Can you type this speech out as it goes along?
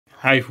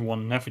Hi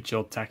everyone,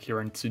 Tech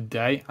here, and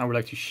today I would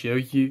like to show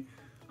you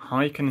how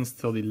you can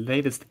install the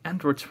latest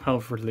Android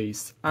 12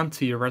 release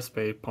onto your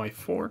Raspberry Pi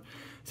 4.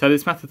 So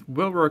this method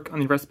will work on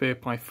the Raspberry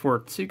Pi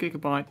 4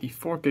 2GB, the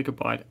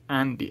 4GB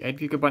and the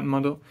 8GB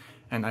model,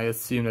 and I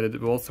assume that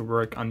it will also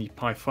work on the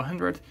Pi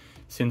 400,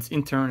 since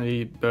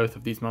internally both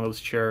of these models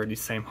share the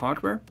same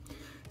hardware.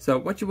 So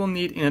what you will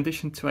need in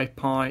addition to a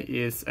Pi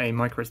is a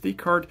MicroSD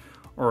card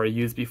or a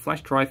USB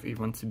flash drive if you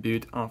want to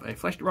boot off a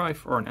flash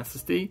drive or an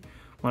SSD.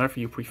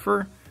 Whatever you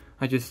prefer.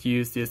 I just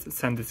use this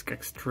SanDisk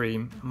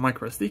Extreme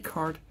MicroSD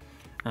card.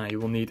 You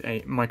will need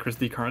a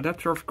MicroSD card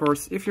adapter, of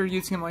course, if you're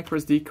using a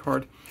MicroSD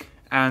card.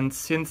 And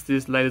since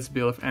this latest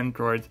build of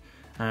Android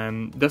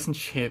doesn't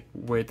ship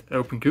with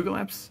Open Google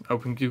Apps,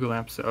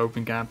 so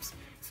OpenGapps,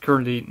 is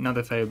currently not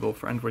available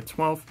for Android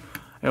 12.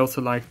 I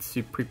also like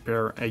to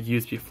prepare a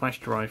USB flash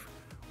drive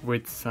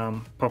with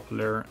some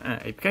popular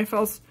APK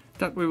files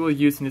that we will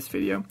use in this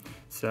video.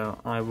 So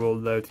I will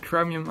load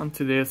Chromium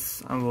onto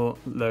this, I will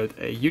load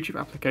a YouTube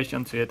application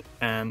onto it,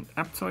 and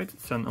Aptoid,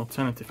 so an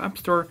alternative app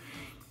store.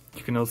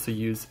 You can also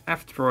use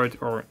F-Droid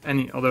or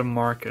any other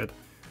market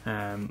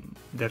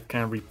that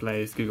can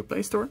replace Google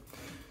Play Store.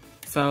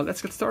 So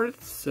let's get started.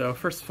 So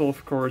first of all,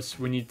 of course,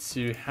 we need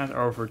to head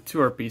over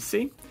to our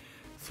PC.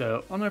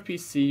 So on our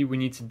PC, we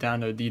need to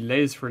download the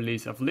latest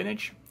release of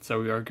Lineage. So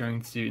we are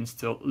going to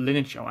install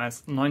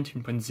LineageOS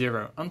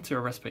 19.0 onto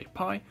our Raspberry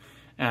Pi.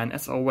 And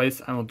as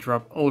always, I will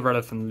drop all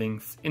relevant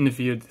links in the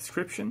video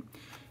description.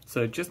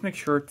 So just make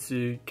sure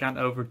to get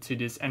over to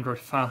this Android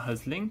file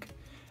host link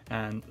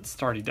and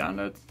start the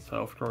download. So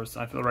of course,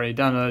 I've already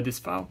downloaded this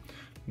file.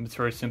 It's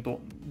very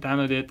simple.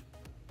 Download it,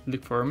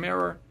 look for a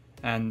mirror,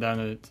 and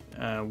download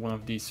one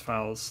of these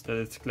files that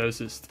is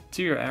closest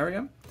to your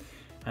area.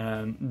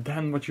 And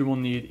then what you will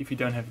need, if you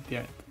don't have it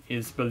yet,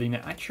 is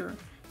LineageOS.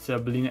 So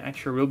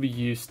LineageOS will be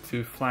used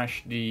to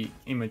flash the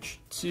image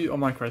to a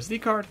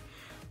microSD card.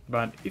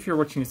 But if you're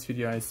watching this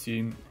video, I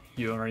assume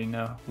you already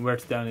know where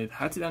to download it,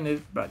 how to download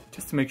it, but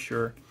just to make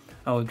sure,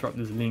 I will drop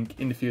this link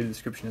in the video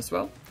description as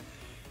well.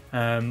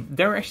 Then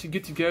we're actually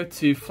good to go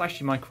to flash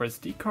the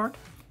microSD card.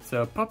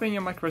 So pop in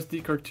your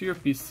microSD card to your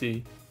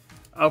PC,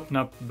 open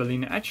up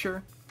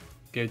LineageOS,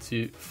 go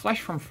to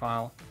Flash from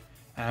File,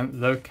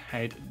 and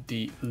locate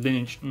the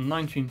Lineage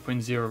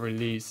 19.0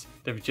 release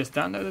that we just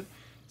downloaded.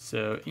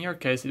 So in your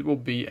case, it will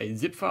be a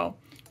zip file.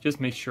 Just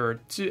make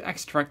sure to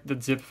extract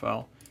that zip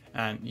file,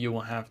 and you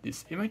will have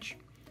this image.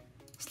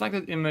 Select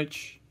that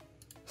image,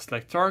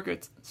 select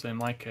target, so in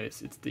my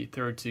case it's the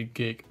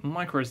 32GB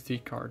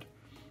microSD card,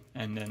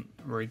 and then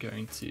we're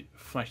going to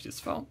flash this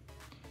file.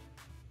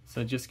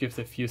 So just give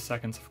it a few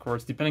seconds, of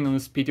course, depending on the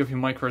speed of your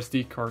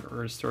microSD card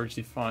or storage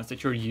device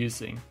that you're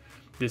using.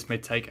 This may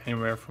take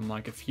anywhere from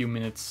like a few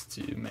minutes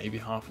to maybe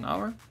half an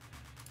hour.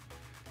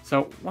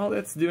 So while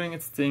that's doing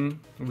its thing,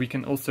 we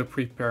can also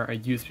prepare a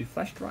USB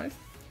flash drive.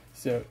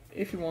 So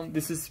if you want,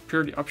 this is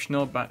purely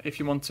optional, but if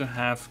you want to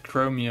have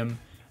Chromium,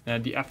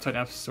 the Aptoid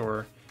App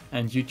Store,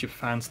 and YouTube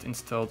Advanced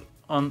installed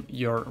on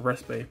your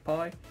Raspberry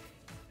Pi,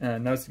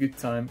 now's a good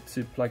time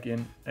to plug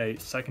in a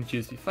second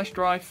USB flash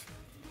drive.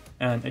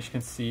 And as you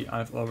can see,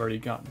 I've already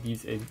got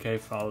these APK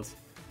files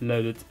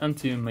loaded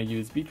onto my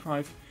USB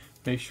drive.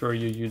 Make sure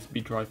your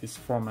USB drive is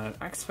formatted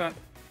exFAT,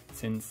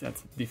 since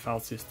that's the file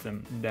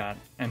system that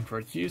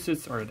Android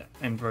uses or that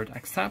Android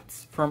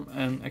accepts from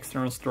an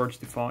external storage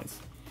device.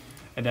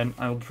 And then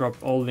I'll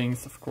drop all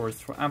links, of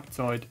course, for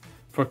Aptoid,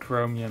 for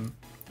Chromium,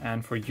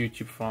 and for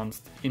YouTube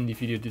Advanced in the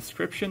video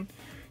description.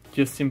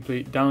 Just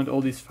simply download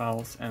all these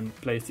files and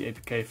place the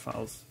APK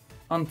files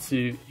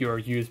onto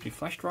your USB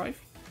flash drive.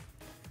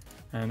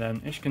 And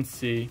then, as you can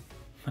see,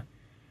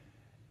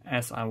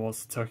 as I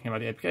was talking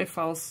about the APK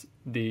files,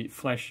 the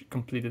flash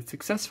completed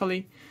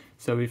successfully.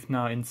 So we've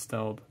now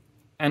installed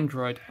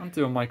Android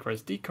onto a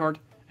microSD card,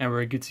 and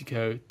we're good to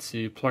go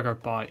to plug our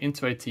Pi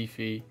into a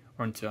TV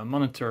or into a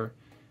monitor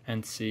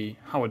and see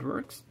how it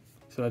works.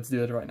 So let's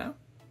do it right now.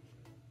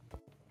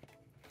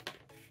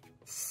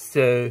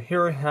 So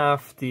here I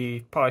have the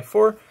Pi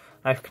 4.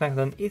 I've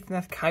connected an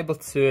Ethernet cable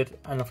to it,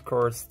 and of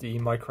course the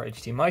micro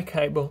HDMI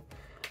cable.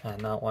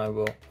 And now I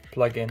will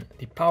plug in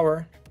the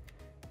power,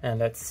 and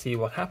let's see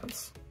what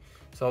happens.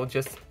 So I'll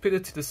just put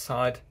it to the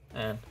side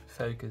and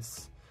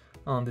focus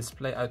on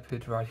display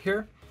output right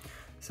here.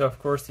 So of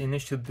course the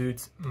initial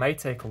boot may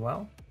take a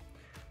while.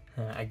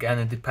 Again,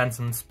 it depends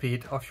on the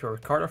speed of your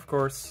card, of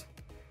course.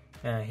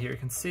 Here you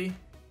can see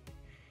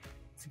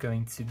it's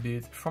going to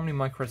boot from the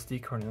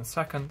microSD card in a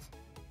second.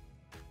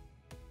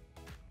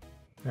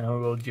 Now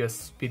we'll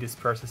just speed this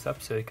process up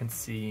so you can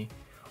see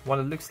what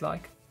it looks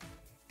like.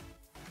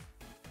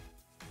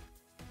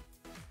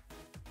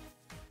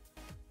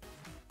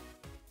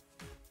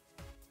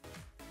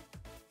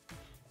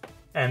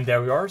 And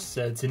there we are.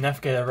 So to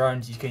navigate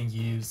around, you can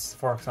use,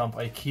 for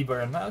example, a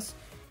keyboard and mouse.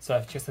 So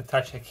I've just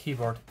attached a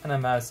keyboard and a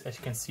mouse, as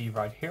you can see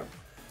right here.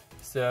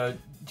 So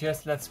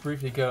just let's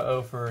briefly go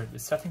over the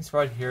settings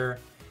right here,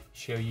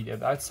 show you the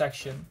About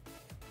section.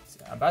 So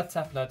About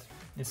tablet,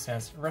 it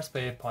says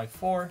Raspberry Pi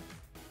 4,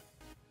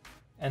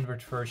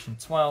 Android version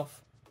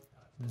 12,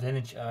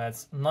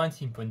 LineageOS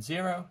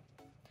 19.0.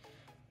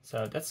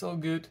 So that's all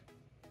good.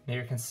 And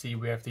here you can see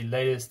we have the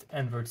latest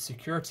Android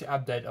security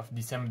update of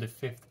December the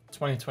 5th,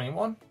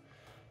 2021.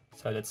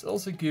 So that's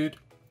also good.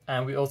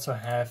 And we also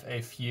have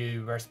a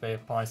few Raspberry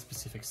Pi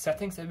specific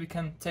settings that we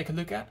can take a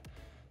look at.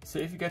 So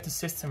if you go to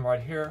System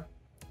right here,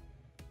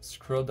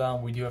 scroll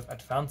down, we do have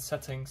Advanced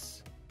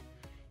Settings.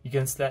 You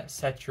can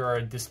set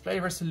your display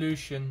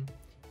resolution.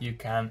 You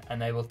can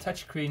enable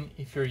touchscreen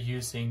if you're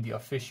using the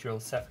official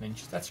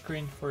 7-inch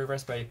touchscreen for your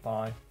Raspberry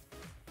Pi.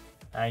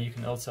 And you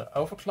can also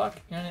overclock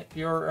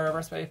your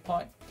Raspberry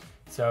Pi.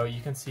 So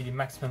you can see the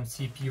maximum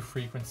CPU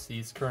frequency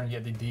is currently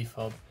at the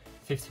default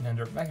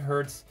 1500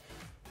 MHz,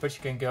 but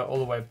you can go all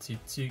the way up to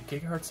 2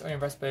 GHz on your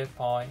Raspberry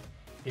Pi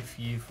if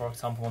you, for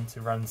example, want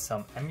to run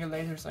some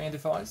emulators on your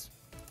device.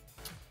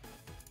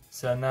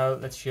 So now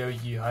let's show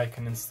you how you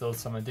can install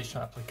some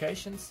additional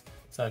applications.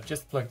 So I've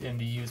just plugged in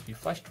the USB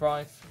flash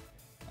drive,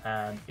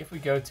 and if we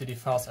go to the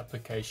files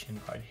application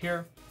right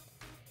here,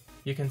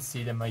 you can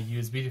see that my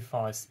USB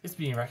device is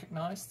being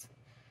recognized.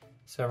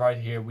 So right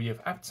here we have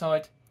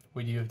Apptite,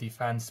 we do have the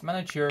Advanced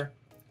Manager,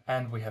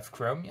 and we have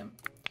Chromium.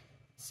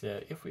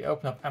 So if we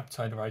open up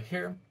Apptite right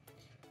here,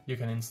 you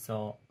can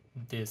install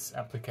this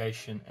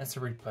application as a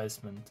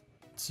replacement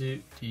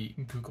to the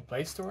Google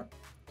Play Store.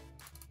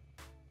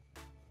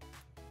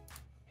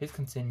 Hit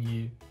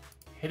continue,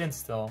 hit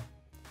install,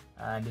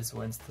 and this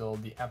will install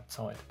the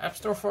Apptite App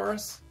Store for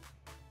us.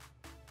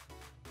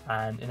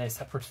 And in a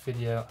separate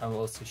video I will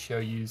also show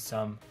you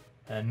some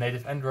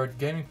native Android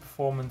gaming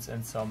performance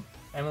and some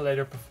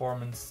emulator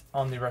performance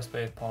on the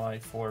Raspberry Pi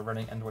for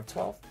running Android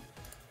 12.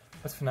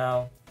 But for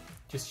now,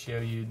 just show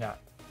you that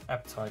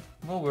Apptite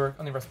will work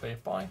on the Raspberry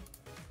Pi.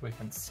 We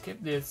can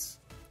skip this,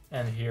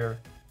 and here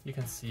you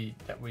can see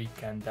that we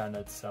can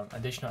download some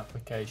additional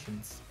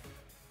applications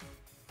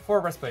for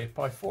Raspberry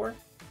Pi 4.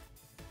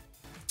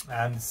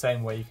 And the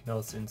same way you can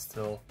also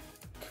install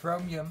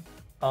Chromium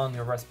on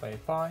your Raspberry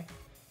Pi.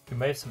 You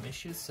may have some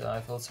issues, so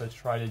I've also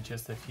tried it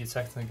just a few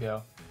seconds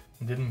ago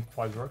and didn't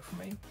quite work for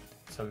me.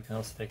 So we can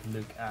also take a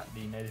look at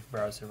the native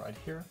browser right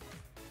here.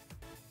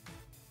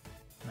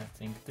 And I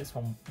think this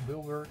one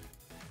will work.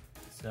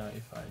 So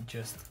if I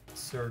just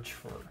search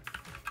for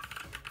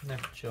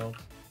Neverchild,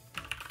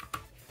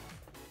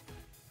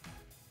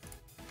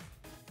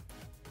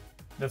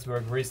 that's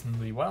worked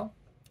reasonably well,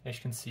 as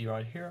you can see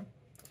right here.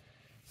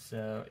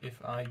 So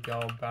if I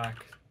go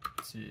back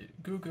to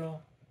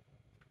Google,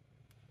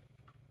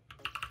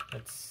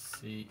 let's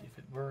see if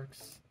it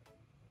works.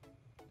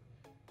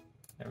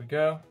 There we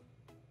go.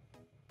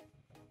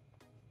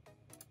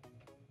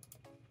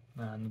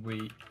 And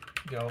we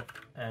go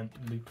and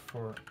look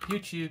for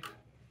YouTube.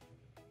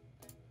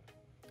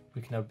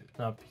 We can open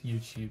up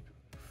YouTube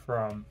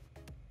from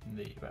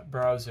the web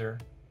browser.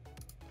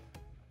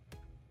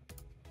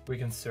 We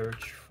can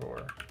search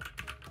for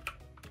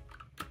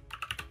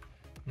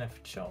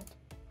Neverchild.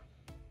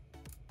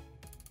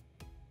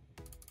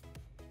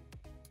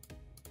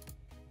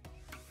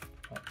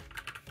 Well,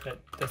 that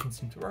doesn't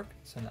seem to work,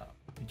 so now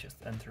we just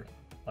enter it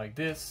like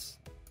this.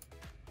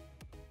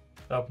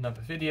 Open up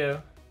a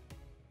video.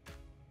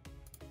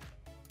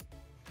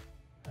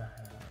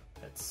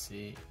 Let's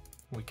see,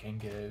 we can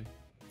go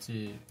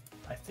to,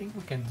 I think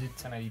we can do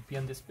 1080p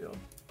on this build.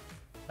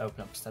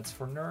 Open up Stats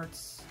for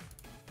Nerds,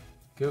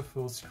 go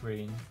full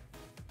screen.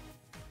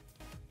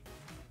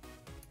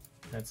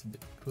 That's a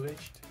bit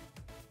glitched.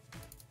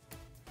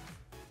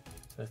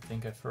 So I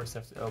think I first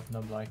have to open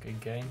up like a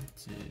game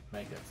to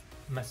make that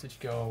message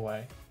go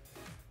away.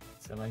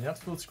 So like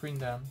that's full screen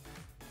down.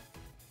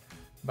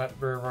 But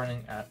we're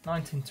running at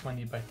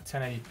 1920 by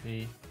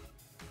 1080p.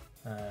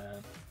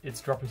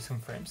 It's dropping some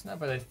frames now,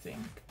 but I think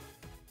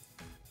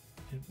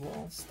it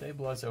will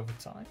stabilize over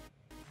time.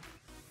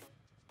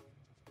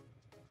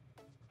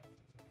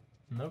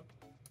 Nope,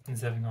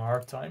 it's having a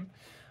hard time.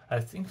 I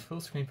think full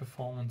screen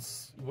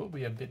performance will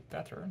be a bit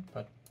better,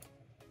 but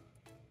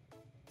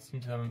it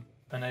seems I'm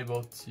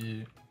unable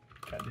to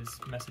get this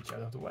message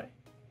out of the way.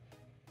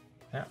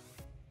 Yeah,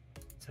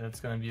 so that's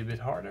gonna be a bit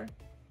harder.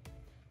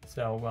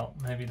 So, well,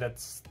 maybe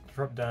let's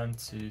drop down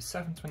to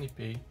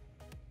 720p,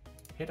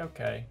 hit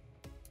OK,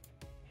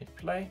 hit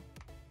play,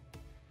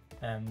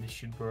 and this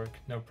should work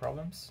no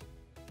problems.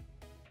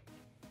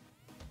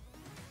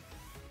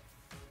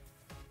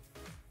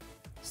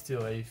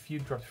 Still a few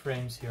dropped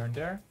frames here and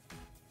there.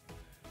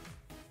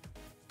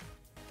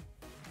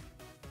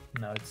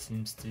 Now it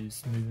seems to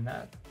smoothen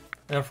out.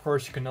 And of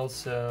course you can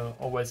also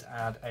always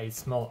add a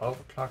small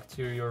overclock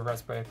to your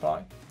Raspberry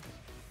Pi,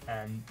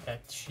 and that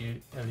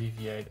should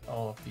alleviate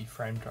all of the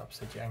frame drops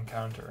that you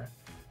encounter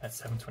at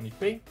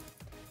 720p.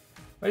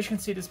 But as you can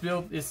see, this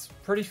build is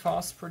pretty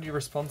fast, pretty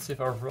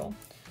responsive overall.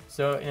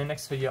 So in the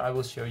next video I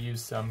will show you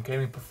some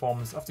gaming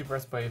performance of the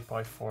Raspberry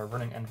Pi 4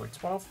 running Android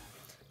 12.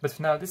 But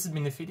for now, this has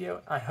been the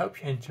video. I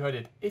hope you enjoyed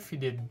it. If you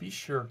did, be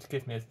sure to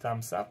give me a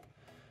thumbs up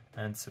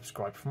and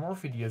subscribe for more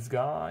videos,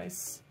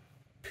 guys.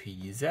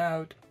 Peace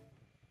out.